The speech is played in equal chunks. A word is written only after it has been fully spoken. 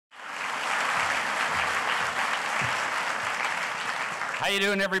How you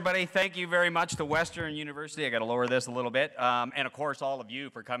doing, everybody? Thank you very much to Western University. I got to lower this a little bit. And of course, all of you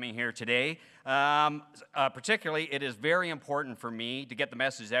for coming here today. Particularly, it is very important for me to get the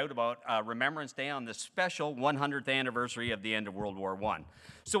message out about Remembrance Day on the special 100th anniversary of the end of World War I.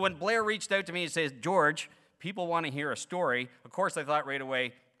 So when Blair reached out to me and says, George, people want to hear a story, of course I thought right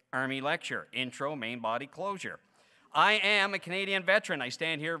away, Army lecture, intro, main body, closure. I am a Canadian veteran. I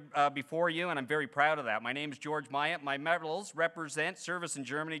stand here before you, and I'm very proud of that. My name is George Myatte. My medals represent service in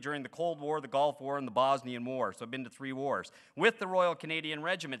Germany during the Cold War, the Gulf War, and the Bosnian War. So I've been to 3 wars with the Royal Canadian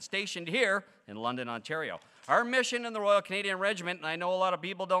Regiment, stationed here in London, Ontario. Our mission in the Royal Canadian Regiment, and I know a lot of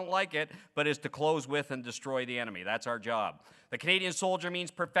people don't like it, but is to close with and destroy the enemy. That's our job. The Canadian soldier means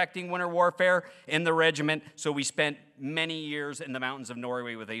perfecting winter warfare in the regiment, so we spent many years in the mountains of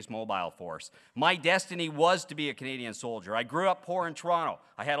Norway with Ace Mobile Force. My destiny was to be a Canadian soldier. I grew up poor in Toronto.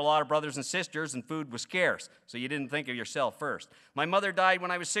 I had a lot of brothers and sisters, and food was scarce, so you didn't think of yourself first. My mother died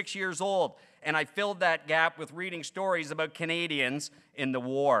when I was 6 years old, and I filled that gap with reading stories about Canadians in the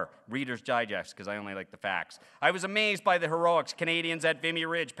war. Reader's Digest, because I only like the facts. I was amazed by the heroics. Canadians at Vimy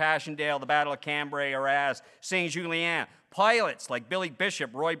Ridge, Passchendaele, the Battle of Cambrai, Arras, Saint-Julien. Pilots like Billy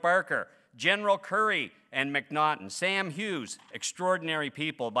Bishop, Roy Barker, General Currie, and McNaughton. Sam Hughes, extraordinary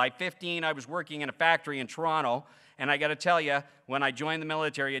people. By 15, I was working in a factory in Toronto, and I got to tell you, when I joined the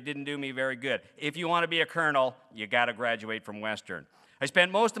military, it didn't do me very good. If you want to be a colonel, you got to graduate from Western. I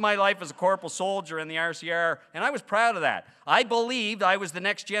spent most of my life as a corporal soldier in the RCR, and I was proud of that. I believed I was the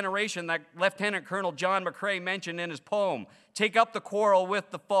next generation that Lieutenant Colonel John McCrae mentioned in his poem. Take up the quarrel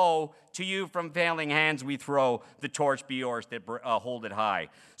with the foe, to you from failing hands we throw, the torch be yours that hold it high.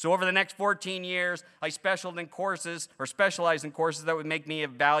 So over the next 14 years, I specialized in courses that would make me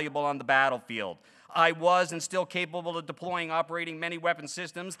valuable on the battlefield. I was and still capable of deploying, operating many weapon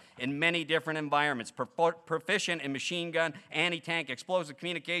systems in many different environments, proficient in machine gun, anti-tank, explosive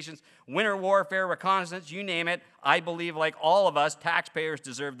communications, winter warfare, reconnaissance, you name it. I believe, like all of us, taxpayers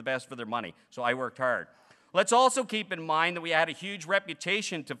deserve the best for their money, so I worked hard. Let's also keep in mind that we had a huge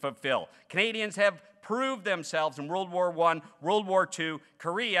reputation to fulfill. Canadians have proved themselves in World War I, World War II,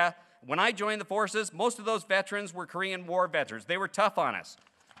 Korea. When I joined the forces, most of those veterans were Korean War veterans. They were tough on us.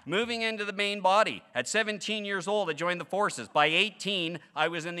 Moving into the main body, at 17 years old, I joined the forces. By 18, I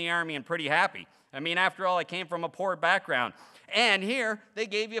was in the Army and pretty happy. I mean, after all, I came from a poor background. And here, they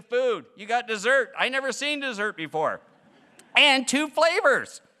gave you food. You got dessert. I never seen dessert before. And 2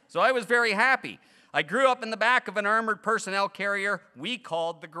 flavors. So I was very happy. I grew up in the back of an armored personnel carrier we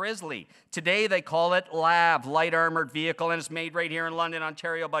called the Grizzly. Today they call it LAV, Light Armored Vehicle, and it's made right here in London,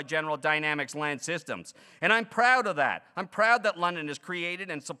 Ontario by General Dynamics Land Systems. And I'm proud of that. I'm proud that London has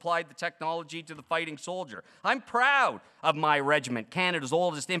created and supplied the technology to the fighting soldier. I'm proud of my regiment, Canada's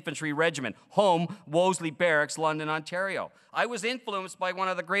oldest infantry regiment, home, Wolseley Barracks, London, Ontario. I was influenced by one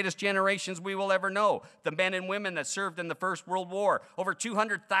of the greatest generations we will ever know, the men and women that served in the First World War. Over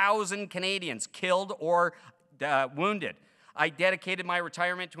 200,000 Canadians killed or wounded. I dedicated my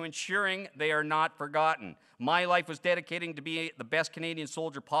retirement to ensuring they are not forgotten. My life was dedicating to be the best Canadian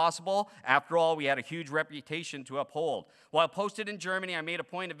soldier possible. After all, we had a huge reputation to uphold. While posted in Germany, I made a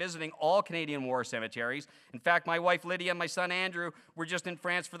point of visiting all Canadian war cemeteries. In fact, my wife Lydia and my son Andrew were just in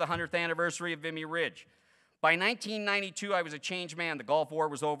France for the 100th anniversary of Vimy Ridge. By 1992, I was a changed man. The Gulf War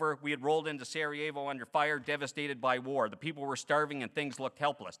was over. We had rolled into Sarajevo under fire, devastated by war. The people were starving and things looked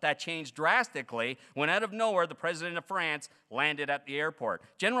helpless. That changed drastically when out of nowhere, the president of France landed at the airport.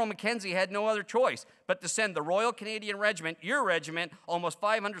 General Mackenzie had no other choice but to send the Royal Canadian Regiment, your regiment, almost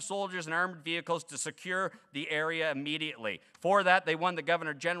 500 soldiers and armored vehicles to secure the area immediately. For that, they won the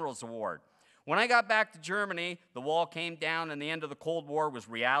Governor General's Award. When I got back to Germany, the wall came down and the end of the Cold War was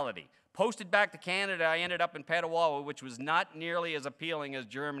reality. Posted back to Canada, I ended up in Petawawa, which was not nearly as appealing as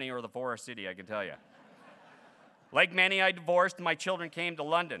Germany or the Forest City, I can tell you. Like many, I divorced and my children came to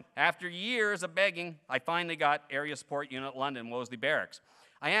London. After years of begging, I finally got Area Support Unit London, Wolseley Barracks.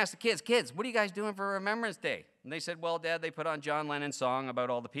 I asked the kids, what are you guys doing for Remembrance Day? And they said, well, Dad, they put on John Lennon's song about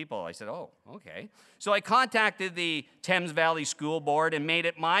all the people. I said, oh, okay. So I contacted the Thames Valley School Board and made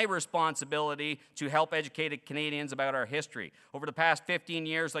it my responsibility to help educate Canadians about our history. Over the past 15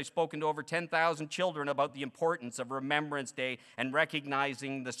 years, I've spoken to over 10,000 children about the importance of Remembrance Day and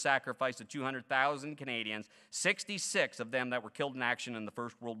recognizing the sacrifice of 200,000 Canadians, 66 of them that were killed in action in the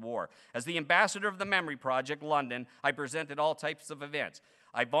First World War. As the ambassador of the Memory Project, London, I presented all types of events.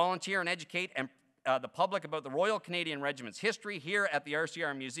 I volunteer and educate and the public about the Royal Canadian Regiment's history here at the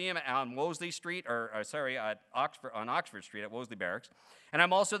RCR Museum on Wolseley Street, on Oxford Street at Wolseley Barracks. And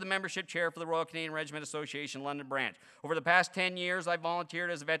I'm also the membership chair for the Royal Canadian Regiment Association London branch. Over the past 10 years, I've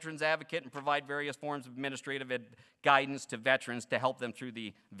volunteered as a veterans advocate and provide various forms of administrative guidance to veterans to help them through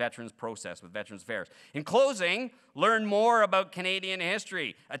the veterans process with Veterans Affairs. In closing, learn more about Canadian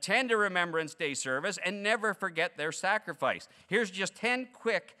history, attend a Remembrance Day service, and never forget their sacrifice. Here's just 10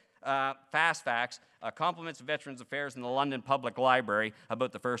 quick fast facts, compliments of Veterans Affairs in the London Public Library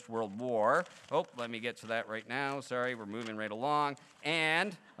about the First World War. Oh, let me get to that right now. Sorry, we're moving right along.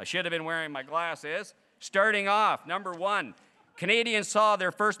 And I should have been wearing my glasses. Starting off, number 1, Canadians saw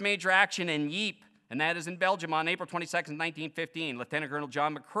their first major action in Ypres, and that is in Belgium on April 22nd, 1915. Lieutenant Colonel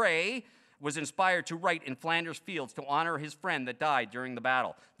John McCrae was inspired to write in Flanders Fields to honor his friend that died during the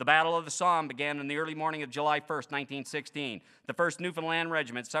battle. The Battle of the Somme began in the early morning of July 1st, 1916. The 1st Newfoundland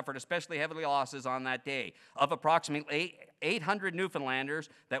Regiment suffered especially heavy losses on that day. Of approximately 800 Newfoundlanders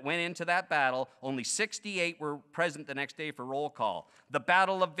that went into that battle, only 68 were present the next day for roll call. The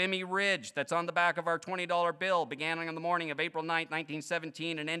Battle of Vimy Ridge, that's on the back of our $20 bill, began on the morning of April 9,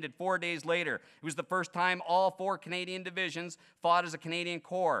 1917, and ended 4 days later. It was the first time all 4 Canadian divisions fought as a Canadian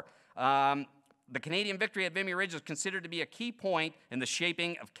Corps. The Canadian victory at Vimy Ridge is considered to be a key point in the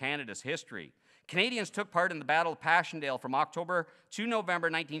shaping of Canada's history. Canadians took part in the Battle of Passchendaele from October to November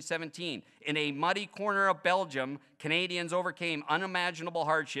 1917. In a muddy corner of Belgium, Canadians overcame unimaginable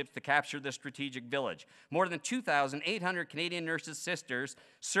hardships to capture this strategic village. More than 2,800 Canadian nurses' sisters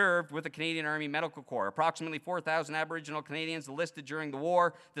served with the Canadian Army Medical Corps. Approximately 4,000 Aboriginal Canadians enlisted during the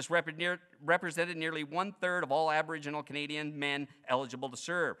war. This represented nearly 1/3 of all Aboriginal Canadian men eligible to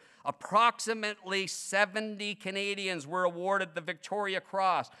serve. Approximately 70 Canadians were awarded the Victoria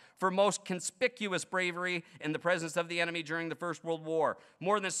Cross for most conspicuous bravery in the presence of the enemy during the First World War.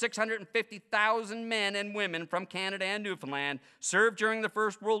 More than 650,000 men and women from Canada and Newfoundland served during the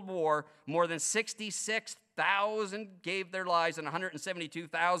First World War. More than 66,000 gave their lives and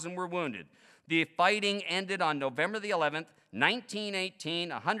 172,000 were wounded. The fighting ended on November the 11th, 1918,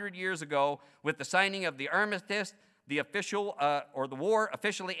 100 years ago, with the signing of the armistice. The war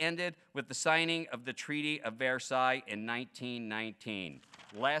officially ended with the signing of the Treaty of Versailles in 1919.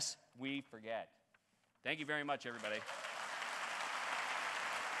 Lest we forget. Thank you very much, everybody.